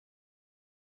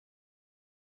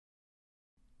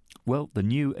Well, the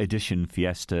new edition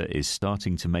Fiesta is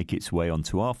starting to make its way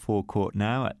onto our forecourt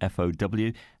now at FOW,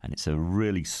 and it's a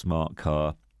really smart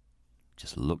car.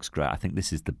 Just looks great. I think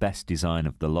this is the best design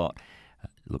of the lot.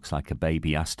 Looks like a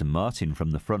baby Aston Martin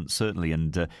from the front, certainly,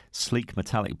 and sleek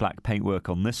metallic black paintwork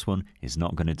on this one is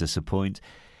not going to disappoint.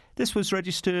 This was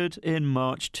registered in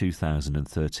March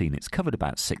 2013. It's covered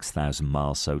about 6,000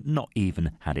 miles, so not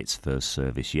even had its first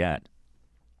service yet.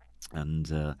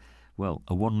 And, well,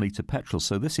 a 1 litre petrol,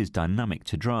 so this is dynamic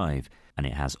to drive, and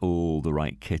it has all the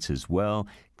right kit as well,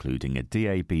 including a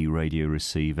DAB radio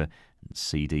receiver and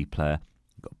CD player.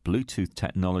 You've got Bluetooth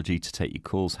technology to take your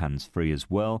calls hands-free as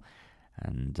well,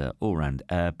 and all-round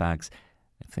airbags.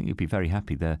 I think you'll be very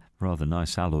happy. They're rather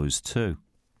nice alloys too.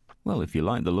 Well, if you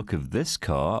like the look of this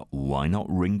car, why not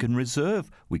ring and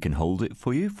reserve? We can hold it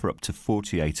for you for up to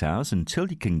 48 hours until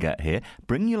you can get here.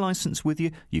 Bring your licence with you.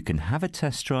 You can have a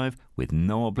test drive with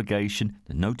no obligation.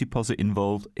 There's no deposit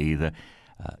involved either.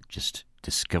 Just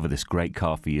discover this great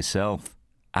car for yourself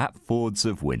at Fords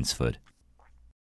of Winsford.